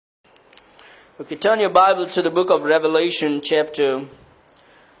Okay, turn your Bibles to the book of Revelation chapter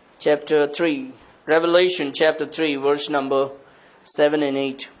 3. Revelation chapter 3, verse number 7 and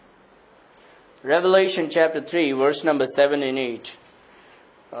 8. Revelation chapter 3, verse number 7 and 8.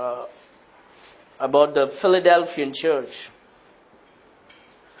 About the Philadelphian church.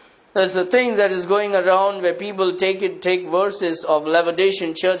 There's a thing that is going around where people take verses of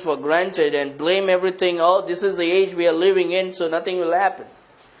Laodicean church for granted and blame everything. Oh, this is the age we are living in, so nothing will happen.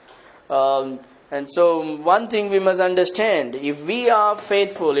 And so one thing we must understand, if we are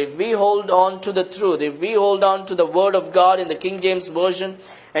faithful, if we hold on to the truth, if we hold on to the Word of God in the King James Version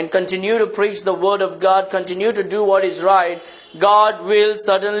and continue to preach the Word of God, continue to do what is right, God will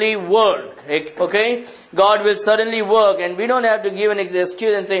certainly work. Okay? God will certainly work, and we don't have to give an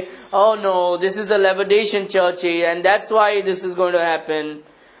excuse and say, oh no, this is a Laodicean church and that's why this is going to happen.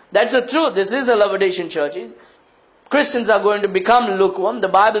 That's the truth. This is a Laodicean church. Christians are going to become lukewarm. The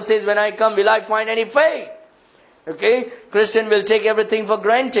Bible says, when I come, will I find any faith? Okay? Christian will take everything for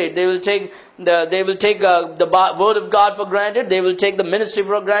granted. They will take the Word of God for granted. They will take the ministry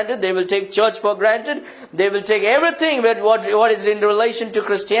for granted. They will take church for granted. They will take everything with what is in relation to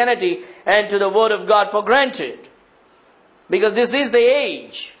Christianity and to the Word of God for granted. Because this is the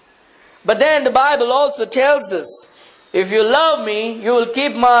age. But then the Bible also tells us, if you love me, you will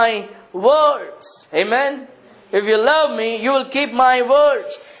keep my words. Amen? If you love me, you will keep my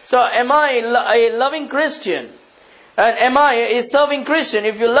words. So am I a loving Christian? And am I a serving Christian?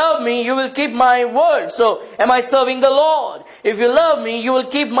 If you love me, you will keep my word. So am I serving the Lord? If you love me, you will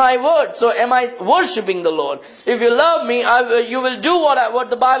keep my word. So am I worshipping the Lord? If you love me, you will do what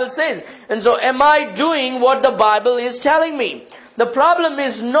the Bible says. And so am I doing what the Bible is telling me? The problem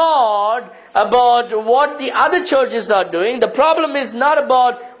is not about what the other churches are doing. The problem is not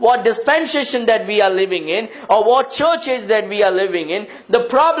about what dispensation that we are living in or what churches that we are living in. The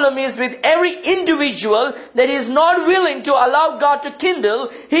problem is with every individual that is not willing to allow God to kindle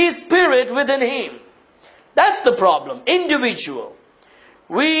His Spirit within him. That's the problem. Individual.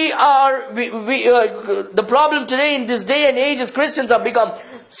 The problem today in this day and age is Christians have become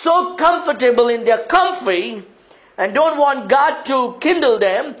so comfortable in their comfy and don't want God to kindle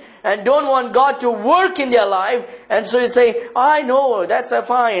them, and don't want God to work in their life, and so you say, I know, that's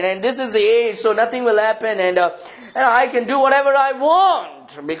fine, and this is the age, so nothing will happen, and I can do whatever I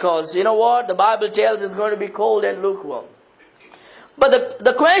want, because you know what, the Bible tells it's going to be cold and lukewarm. But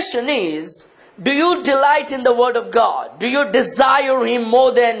the question is, do you delight in the Word of God? Do you desire Him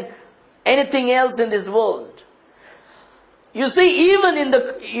more than anything else in this world? You see, even in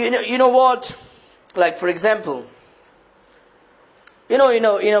the, you know what, like for example, in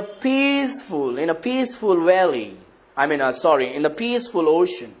a peaceful valley, in a peaceful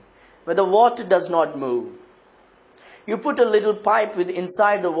ocean, where the water does not move. You put a little pipe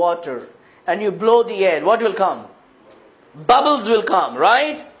inside the water, and you blow the air. What will come? Bubbles will come,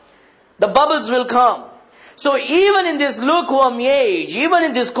 right? The bubbles will come. So even in this lukewarm age, even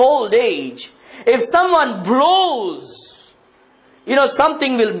in this cold age, if someone blows,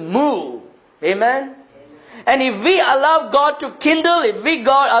 something will move. Amen? And if we allow God to kindle, if we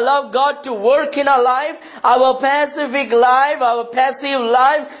allow God to work in our life, our passive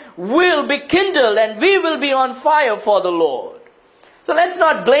life will be kindled and we will be on fire for the Lord. So let's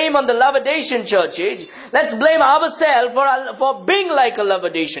not blame on the Laodicean church age. Let's blame ourselves for being like a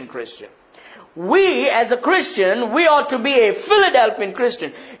Laodicean Christian. We, as a Christian, we ought to be a Philadelphian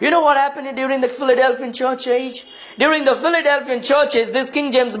Christian. You know what happened during the Philadelphian church age? During the Philadelphian churches, this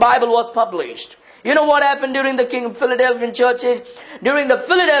King James Bible was published. You know what happened during the Philadelphian churches? During the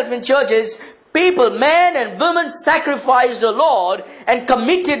Philadelphian churches, people, men and women, sacrificed the Lord and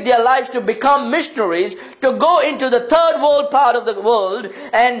committed their lives to become missionaries, to go into the third world part of the world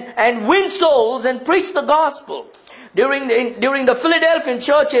and win souls and preach the gospel. During the Philadelphian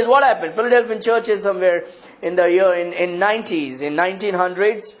churches, what happened? Philadelphian churches somewhere in the year in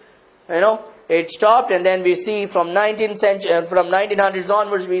 1900s, it stopped, and then we see from 1900s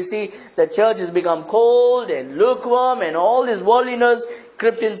onwards, we see the church has become cold and lukewarm, and all this worldliness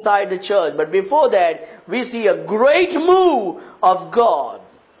crept inside the church. But before that, we see a great move of God.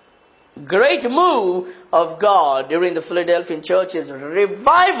 Great move of God during the Philadelphian churches.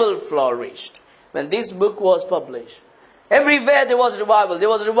 Revival flourished when this book was published. Everywhere there was revival. There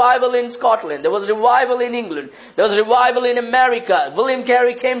was revival in Scotland. There was revival in England. There was revival in America. William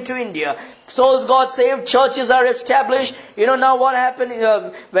Carey came to India. Souls got saved. Churches are established. Now what happened?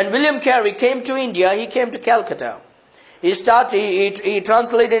 When William Carey came to India, he came to Calcutta. He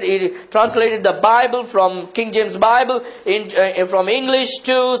translated the Bible from King James Bible from English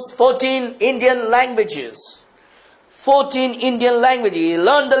to 14 Indian languages. 14 Indian languages. He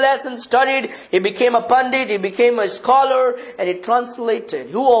learned the lesson, studied, he became a pandit, he became a scholar, and he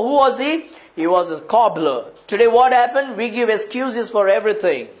translated. Who was he? He was a cobbler. Today what happened? We give excuses for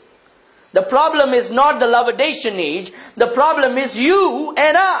everything. The problem is not the laudation age. The problem is you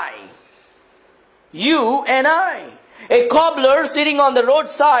and I. You and I. A cobbler sitting on the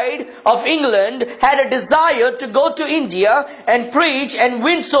roadside of England had a desire to go to India and preach and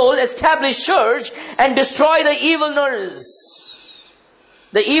win soul, establish church and destroy the evilness,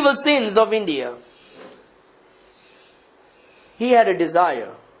 the evil sins of India. He had a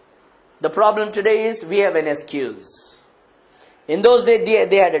desire. The problem today is we have an excuse. In those days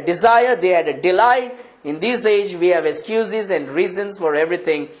they had a desire, they had a delight. In this age we have excuses and reasons for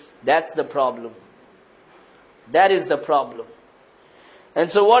everything. That's the problem. That is the problem. And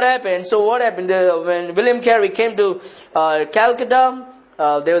so what happened? When William Carey came to Calcutta,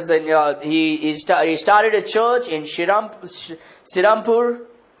 he started a church in Srirampur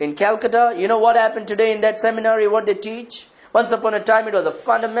in Calcutta. You know what happened today in that seminary? What they teach? Once upon a time, it was a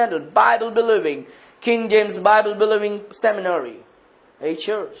fundamental Bible-believing, King James Bible-believing seminary, a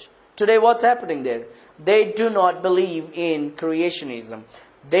church. Today, what's happening there? They do not believe in creationism.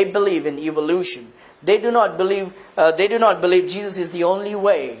 They believe in evolution. They do not believe Jesus is the only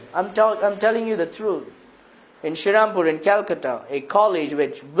way. I'm telling you the truth. In Srirampur, in Calcutta, a college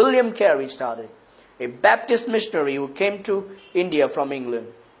which William Carey started, a Baptist missionary who came to India from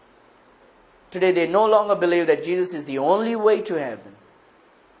England. Today they no longer believe that Jesus is the only way to heaven.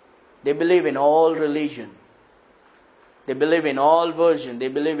 They believe in all religion. They believe in all version. They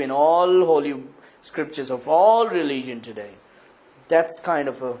believe in all holy scriptures of all religion today. That's kind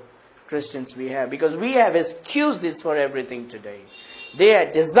of a Christians we have, because we have excuses for everything today. They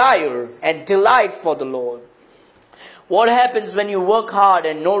have desire and delight for the Lord. What happens when you work hard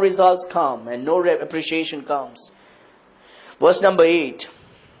and no results come and no appreciation comes? Verse number 8.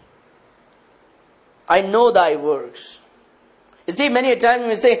 I know thy works. You see, many a time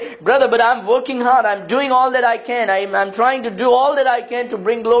we say, brother, but I'm working hard. I'm doing all that I can. I'm trying to do all that I can to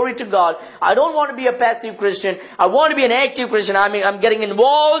bring glory to God. I don't want to be a passive Christian. I want to be an active Christian. I'm getting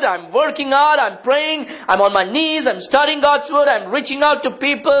involved. I'm working hard. I'm praying. I'm on my knees. I'm studying God's word. I'm reaching out to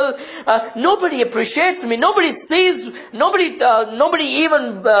people. Nobody appreciates me. Nobody sees. Nobody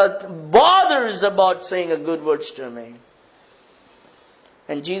even bothers about saying a good words to me.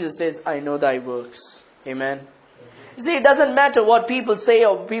 And Jesus says, I know thy works. Amen. You see, it doesn't matter what people say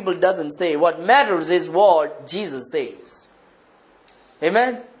or people doesn't say. What matters is what Jesus says.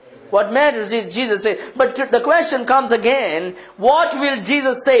 Amen? What matters is Jesus says. But the question comes again, what will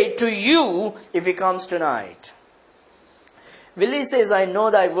Jesus say to you if he comes tonight? Will he say, I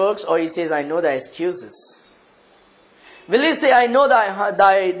know thy works, or he says, I know thy excuses? Will he say, I know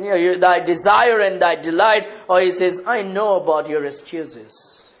thy desire and thy delight, or he says, I know about your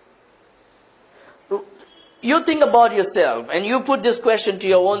excuses? You think about yourself and you put this question to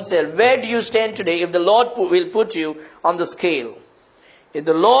your own self. Where do you stand today if the Lord will put you on the scale? If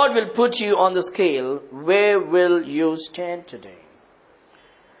the Lord will put you on the scale, where will you stand today?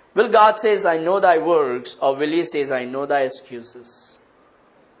 Will God says, I know thy works, or will he says, I know thy excuses?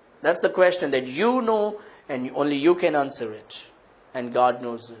 That's the question that you know and only you can answer it. And God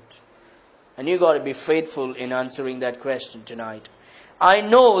knows it. And you got to be faithful in answering that question tonight. I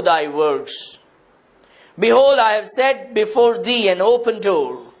know thy works. Behold, I have set before thee an open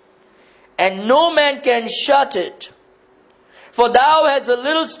door, and no man can shut it. For thou hast a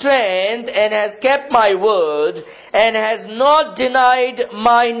little strength, and hast kept my word, and hast not denied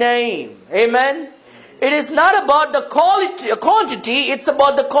my name. Amen? It is not about the quantity, it's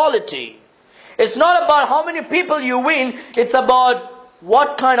about the quality. It's not about how many people you win, it's about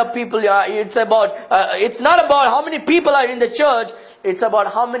what kind of people you are. It's not about how many people are in the church, it's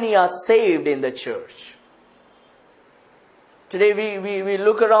about how many are saved in the church. Today we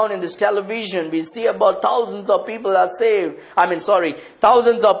look around in this television, we see about thousands of people are saved.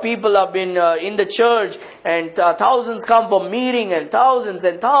 Thousands of people have been in the church, and thousands come for meeting, and thousands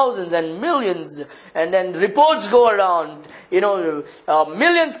and millions. And then reports go around,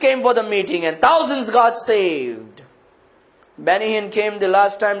 millions came for the meeting and thousands got saved. Benny Hinn came the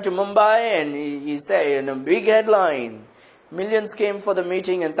last time to Mumbai, and he said in a big headline, millions came for the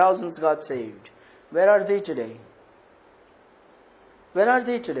meeting and thousands got saved. Where are they today? Where are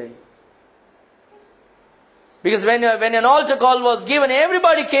they today? Because when an altar call was given,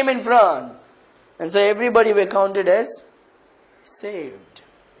 everybody came in front. And so everybody were counted as saved.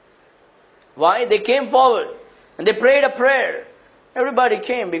 Why? They came forward and they prayed a prayer. Everybody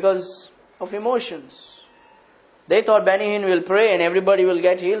came because of emotions. They thought Benny Hinn will pray and everybody will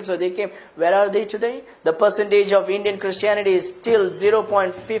get healed, so they came. Where are they today? The percentage of Indian Christianity is still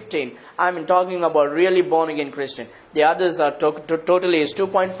 0.15. I'm talking about really born again Christian. The others are totally is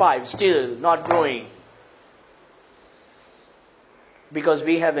 2.5, still not growing. Because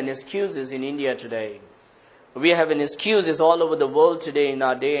we have an excuses in India today. We have an excuses all over the world today, in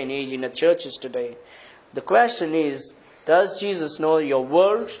our day and age, in the churches today. The question is, does Jesus know your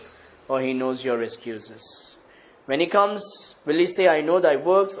works or He knows your excuses? When He comes, will He say, I know thy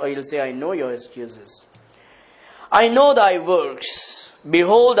works, or He'll say, I know your excuses? I know thy works.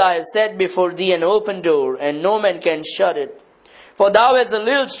 Behold, I have set before thee an open door, and no man can shut it. For thou hast a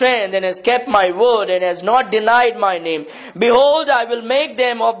little strength, and hast kept my word, and hast not denied my name. Behold, I will make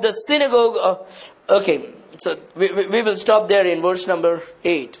them of the synagogue. Okay, so we will stop there in verse number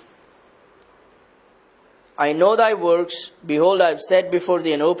 8. I know thy works. Behold, I have set before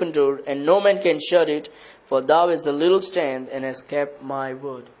thee an open door, and no man can shut it. For thou hast a little strength, and hast kept my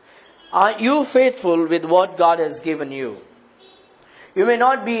word. Are you faithful with what God has given you? You may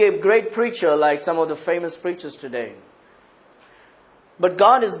not be a great preacher like some of the famous preachers today. But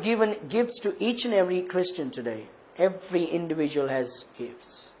God has given gifts to each and every Christian today. Every individual has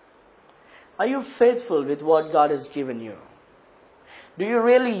gifts. Are you faithful with what God has given you? Do you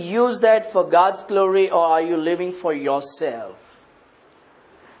really use that for God's glory, or are you living for yourself?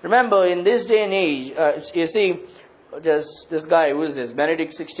 Remember, in this day and age, you see, there's this guy, who is this?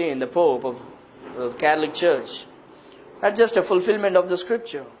 Benedict XVI, the Pope of the Catholic Church. That's just a fulfillment of the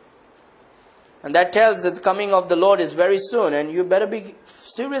Scripture. And that tells that the coming of the Lord is very soon, and you better be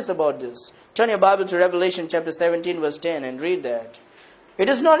serious about this. Turn your Bible to Revelation chapter 17, verse 10, and read that. It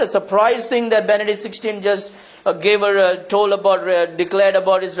is not a surprise thing that Benedict XVI just declared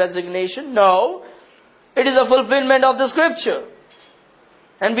about his resignation. No, it is a fulfillment of the Scripture.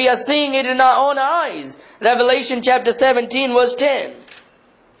 And we are seeing it in our own eyes. Revelation chapter 17, verse 10.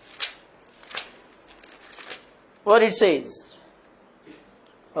 What it says?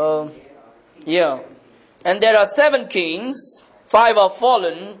 Yeah. And there are 7 kings, 5 are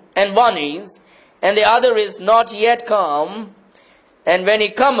fallen, and 1 is, and the other is not yet come. And when he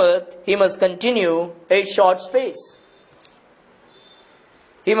cometh, he must continue a short space.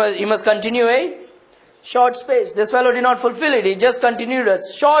 He must continue a short space. This fellow did not fulfill it. He just continued a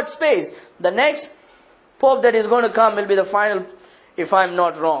short space. The next pope that is going to come will be the final, if I am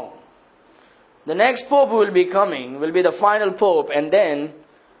not wrong. The next pope who will be coming will be the final pope, and then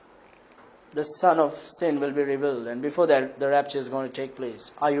the son of sin will be revealed. And before that, the rapture is going to take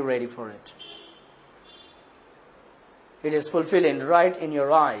place. Are you ready for it? It is fulfilling right in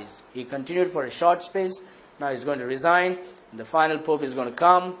your eyes. He continued for a short space. Now he's going to resign. The final pope is going to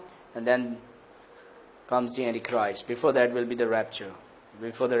come, and then comes the Antichrist. Before that will be the rapture.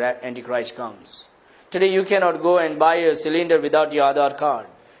 Before the Antichrist comes. Today you cannot go and buy a cylinder without your Aadhaar card.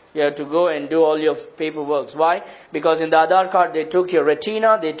 You have to go and do all your paperwork. Why? Because in the Aadhaar card they took your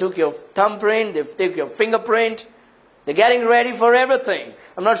retina, they took your thumbprint, they took your fingerprint. They're getting ready for everything.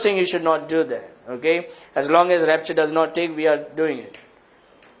 I'm not saying you should not do that. Okay? As long as rapture does not take, we are doing it.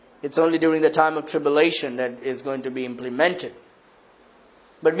 It's only during the time of tribulation that is going to be implemented.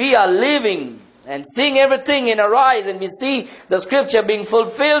 But we are living and seeing everything in our eyes, and we see the Scripture being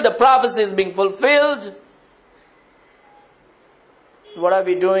fulfilled, the prophecies being fulfilled. What are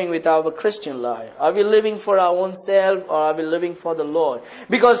we doing with our Christian life? Are we living for our own self, or are we living for the Lord?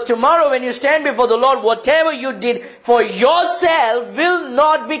 Because tomorrow when you stand before the Lord, whatever you did for yourself will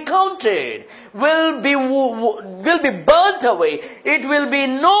not be counted. Will be burnt away. It will be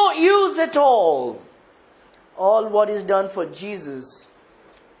no use at all. All what is done for Jesus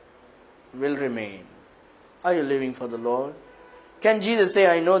will remain. Are you living for the Lord? Can Jesus say,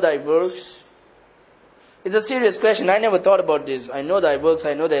 I know thy works? It's a serious question. I never thought about this. I know thy works,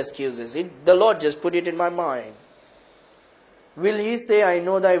 I know thy excuses. The Lord just put it in my mind. Will He say, I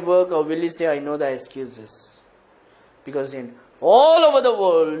know thy work, or will He say, I know thy excuses? Because in all over the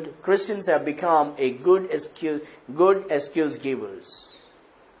world, Christians have become a good excuse givers.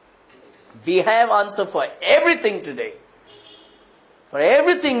 We have answer for everything today. For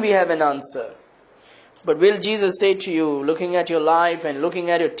everything we have an answer. But will Jesus say to you, looking at your life and looking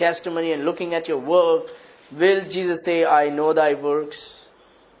at your testimony and looking at your work, will Jesus say, I know thy works?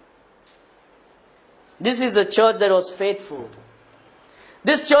 This is a church that was faithful.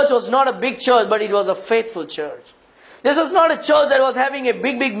 This church was not a big church, but it was a faithful church. This was not a church that was having a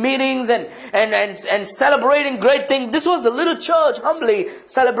big meetings and celebrating great things. This was a little church, humbly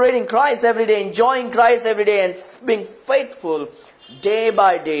celebrating Christ every day, enjoying Christ every day, and being faithful day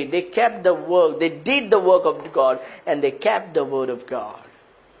by day. They kept the work. They did the work of God, and they kept the word of God.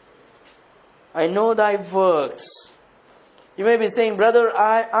 I know thy works. You may be saying, brother,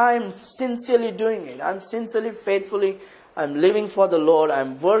 I'm sincerely doing it. I'm sincerely, faithfully, I'm living for the Lord.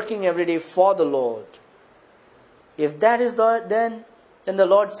 I'm working every day for the Lord. If that is then the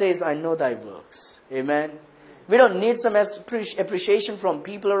Lord says, I know thy works. Amen. We don't need some appreciation from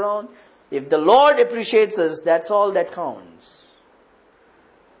people around. If the Lord appreciates us, that's all that counts.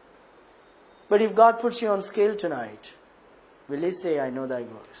 But if God puts you on scale tonight, will He say, I know thy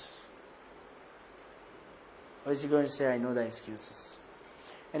works? Or is He going to say, I know thy excuses?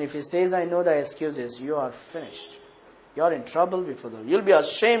 And if He says, I know thy excuses, you are finished. You are in trouble before the Lord. You'll be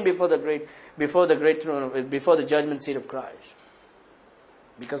ashamed before the judgment seat of Christ.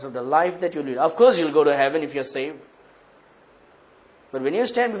 Because of the life that you lead. Of course you'll go to heaven if you're saved. But when you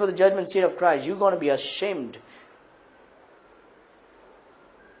stand before the judgment seat of Christ, you're going to be ashamed.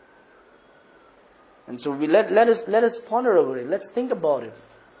 And so let us ponder over it. Let's think about it.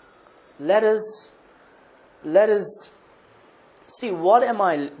 Let us see, what am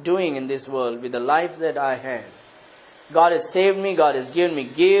I doing in this world with the life that I have? God has saved me. God has given me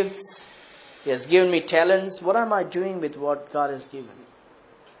gifts. He has given me talents. What am I doing with what God has given me?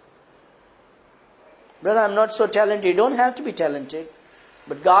 Brother, I'm not so talented. You don't have to be talented.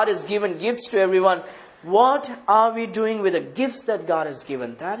 But God has given gifts to everyone. What are we doing with the gifts that God has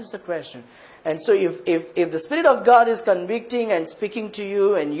given? That is the question. And so if the Spirit of God is convicting and speaking to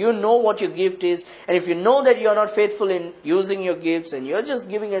you, and you know what your gift is, and if you know that you are not faithful in using your gifts and you're just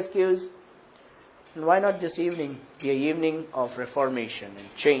giving excuse, then why not this evening be an evening of reformation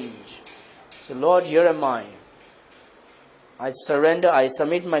and change? So Lord, here am I. I surrender, I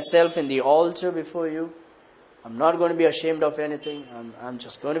submit myself in the altar before you. I'm not going to be ashamed of anything. I'm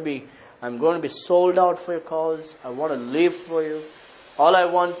going to be sold out for your cause. I want to live for you. All I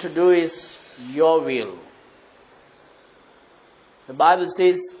want to do is your will. The Bible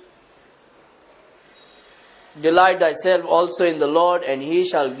says, delight thyself also in the Lord, and He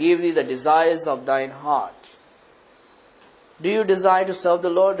shall give thee the desires of thine heart. Do you desire to serve the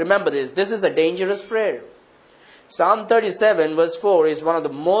Lord? Remember this. This is a dangerous prayer. Psalm 37 verse 4 is one of the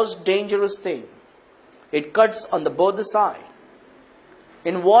most dangerous things. It cuts on both the side.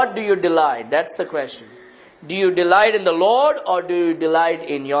 In what do you delight? That's the question. Do you delight in the Lord, or do you delight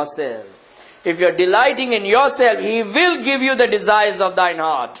in yourself? If you're delighting in yourself, He will give you the desires of thine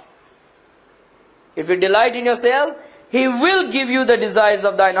heart. If you delight in yourself, He will give you the desires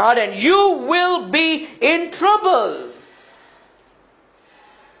of thine heart, and you will be in trouble.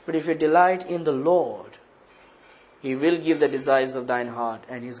 But if you delight in the Lord, He will give the desires of thine heart,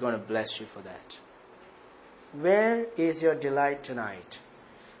 and He's going to bless you for that. Where is your delight tonight?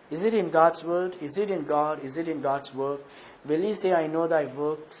 Is it in God's word? Is it in God? Is it in God's work? Will you say, I know thy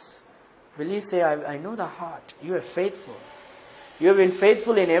works? Will you say, I know the heart? You are faithful. You have been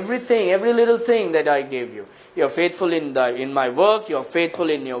faithful in everything, every little thing that I gave you. You are faithful in my work. You are faithful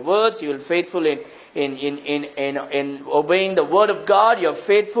in your words. You are faithful in obeying the word of God. You are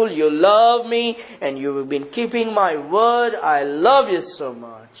faithful. You love me, and you have been keeping my word. I love you so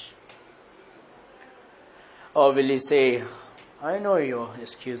much. Or will you say, I know your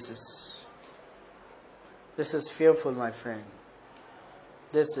excuses. This is fearful, my friend.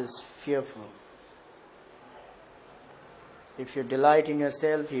 This is fearful. If you delight in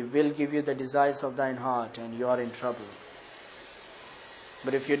yourself, He will give you the desires of thine heart, and you are in trouble.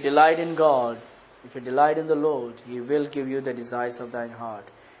 But if you delight in God, if you delight in the Lord, He will give you the desires of thine heart,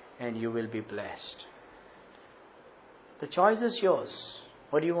 and you will be blessed. The choice is yours.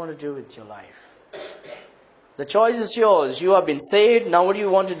 What do you want to do with your life? The choice is yours. You have been saved. Now what do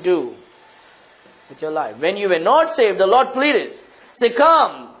you want to do with your life? When you were not saved, the Lord pleaded. Say,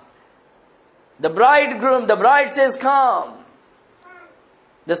 come. The bride says, come.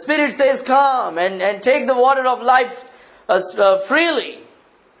 The Spirit says, come and take the water of life freely.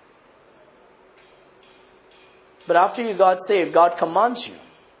 But after you got saved, God commands you.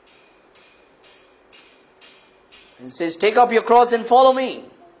 And says, take up your cross and follow me.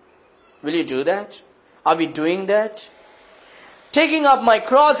 Will you do that? Are we doing that? Taking up my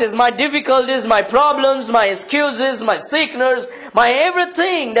crosses, my difficulties, my problems, my excuses, my sickness, my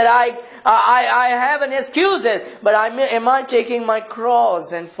everything that I have an excuse in. But am I taking my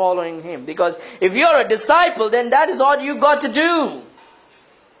cross and following Him? Because if you're a disciple, then that is what you got to do.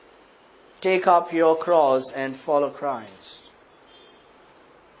 Take up your cross and follow Christ.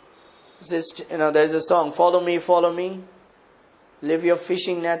 There's a song, follow me, follow me. Leave your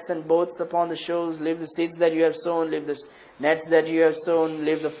fishing nets and boats upon the shores. Leave the seeds that you have sown. Leave the nets that you have sown.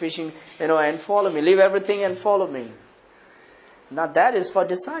 Leave the fishing, and follow me. Leave everything and follow me. Now that is for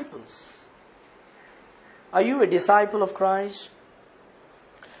disciples. Are you a disciple of Christ?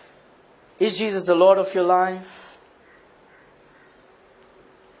 Is Jesus the Lord of your life?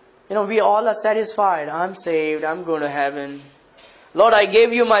 We all are satisfied. I'm saved. I'm going to heaven. Lord, I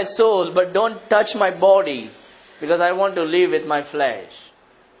gave you my soul, but don't touch my body because I want to live with my flesh.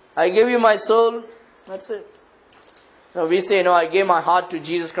 I gave you my soul. That's it. Now we say, I gave my heart to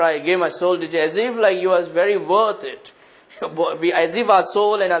Jesus Christ. I gave my soul to Jesus. As if like you are very worth it. As if our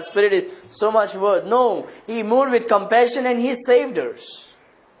soul and our spirit is so much worth. No. He moved with compassion and He saved us.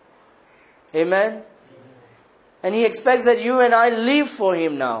 Amen. And He expects that you and I live for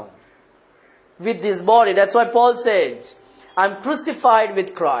Him now. With this body. That's why Paul said, I'm crucified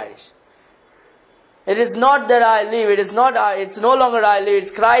with Christ. It is not that I live. It's no longer I live. It's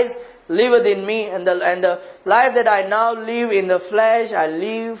Christ liveth in me. And the life that I now live in the flesh, I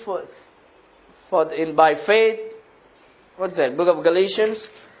live by faith. What's that? Book of Galatians.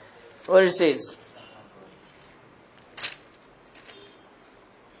 What it says?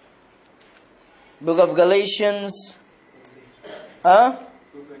 Book of Galatians.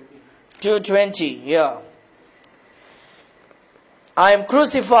 2:20. Yeah. I am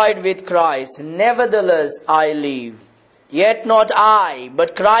crucified with Christ. Nevertheless I live. Yet not I,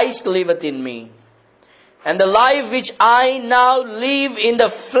 but Christ liveth in me. And the life which I now live in the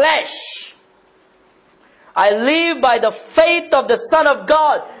flesh, I live by the faith of the Son of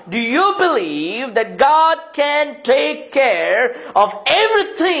God. Do you believe that God can take care of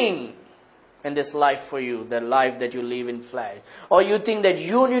everything in this life for you, the life that you live in flesh? Or you think that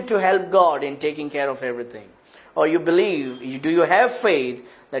you need to help God in taking care of everything? Or do you have faith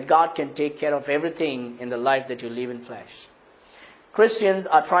that God can take care of everything in the life that you live in flesh? Christians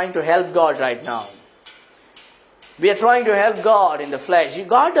are trying to help God right now. We are trying to help God in the flesh.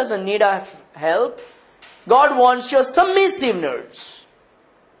 God doesn't need our help. God wants your submissiveness.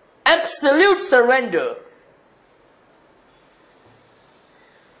 Absolute surrender.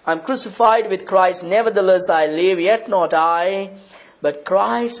 I'm crucified with Christ. Nevertheless I live. Yet not I, but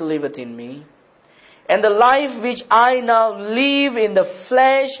Christ liveth in me. And the life which I now live in the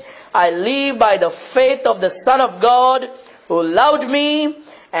flesh, I live by the faith of the Son of God, who loved me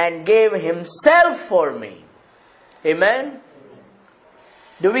and gave Himself for me. Amen?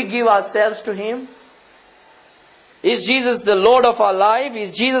 Do we give ourselves to Him? Is Jesus the Lord of our life?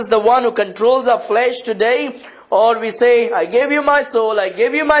 Is Jesus the one who controls our flesh today? Or we say, I gave you my soul, I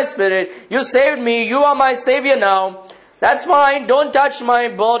gave you my spirit, you saved me, you are my Savior now. That's fine, don't touch my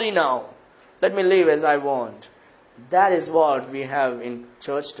body now. Let me live as I want. That is what we have in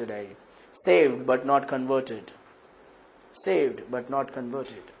church today. Saved but not converted. Saved but not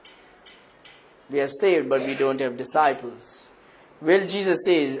converted. We are saved but we don't have disciples. Well, Jesus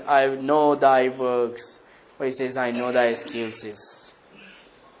says, I know thy works. Or He says, I know thy excuses.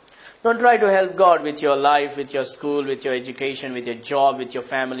 Don't try to help God with your life, with your school, with your education, with your job, with your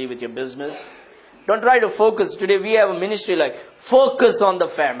family, with your business. Don't try to focus. Today we have a ministry like focus on the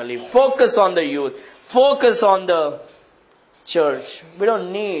family, focus on the youth, focus on the church. We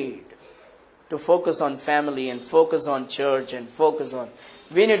don't need to focus on family and focus on church and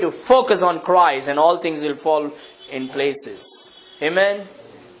we need to focus on Christ and all things will fall in places. Amen.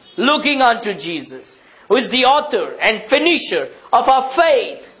 Looking unto Jesus, who is the author and finisher of our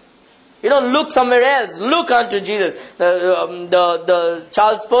faith. You don't look somewhere else. Look unto Jesus. The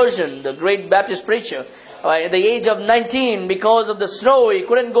Charles Spurgeon, the great Baptist preacher, at the age of 19, because of the snow, he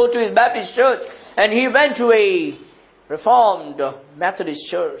couldn't go to his Baptist church. And he went to a Reformed Methodist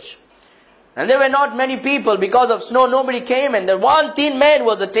church. And there were not many people. Because of snow, nobody came. And the one thin man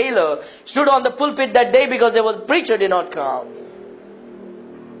was a tailor, stood on the pulpit that day because there was a preacher did not come.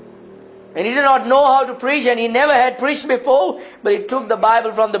 And he did not know how to preach, and he never had preached before. But he took the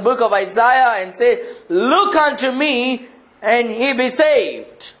Bible from the book of Isaiah and said, look unto me, and ye be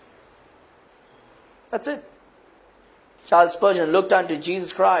saved. That's it. Charles Spurgeon looked unto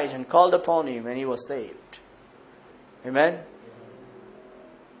Jesus Christ and called upon Him, and he was saved. Amen?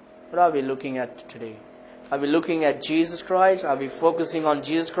 What are we looking at today? Are we looking at Jesus Christ? Are we focusing on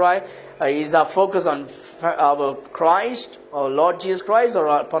Jesus Christ? Is our focus on our Christ, our Lord Jesus Christ, or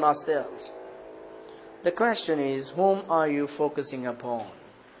upon ourselves? The question is, whom are you focusing upon?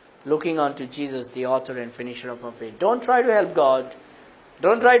 Looking unto Jesus, the author and finisher of our faith. Don't try to help God.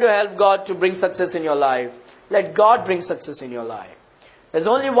 Don't try to help God to bring success in your life. Let God bring success in your life. There's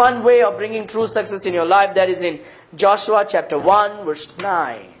only one way of bringing true success in your life. That is in Joshua chapter 1 verse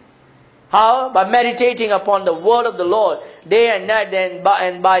 9. How? By meditating upon the word of the Lord day and night.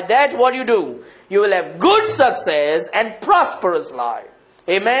 And by that, what do? You will have good success and prosperous life.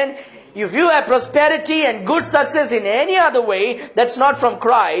 Amen? If you have prosperity and good success in any other way, that's not from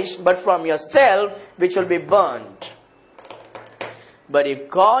Christ, but from yourself, which will be burnt. But if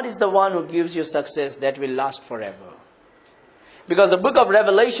God is the one who gives you success, that will last forever. Because the book of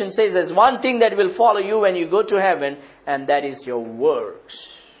Revelation says there's one thing that will follow you when you go to heaven, and that is your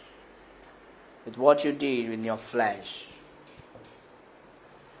works. With what you did in your flesh.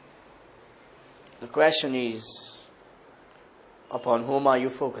 The question is, upon whom are you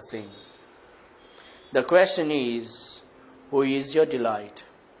focusing? The question is, who is your delight?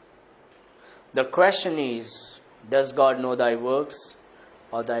 The question is, does God know thy works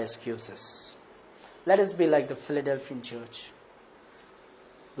or thy excuses? Let us be like the Philadelphian church.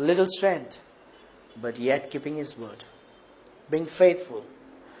 Little strength, but yet keeping His word. Being faithful.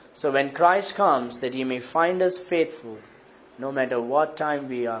 So when Christ comes, that He may find us faithful, no matter what time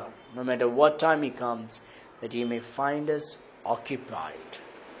we are, no matter what time He comes, that He may find us occupied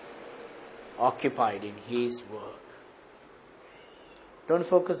in His work. Don't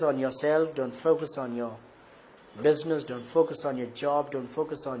focus on yourself, don't focus on your business, don't focus on your job, don't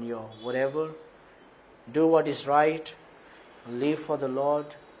focus on your whatever. Do what is right, live for the Lord.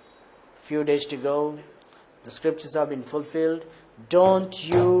 Few days to go, the scriptures have been fulfilled. Don't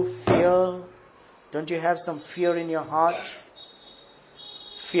you fear? Don't you have some fear in your heart?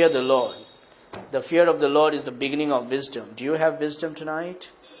 Fear the Lord. The fear of the Lord is the beginning of wisdom. Do you have wisdom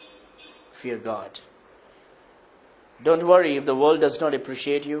tonight? Fear God. Don't worry if the world does not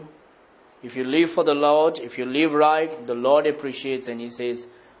appreciate you. If you live for the Lord, if you live right, the Lord appreciates and He says,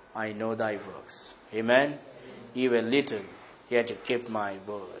 I know thy works. Amen? You were little, yet you kept my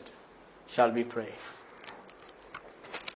word. Shall we pray?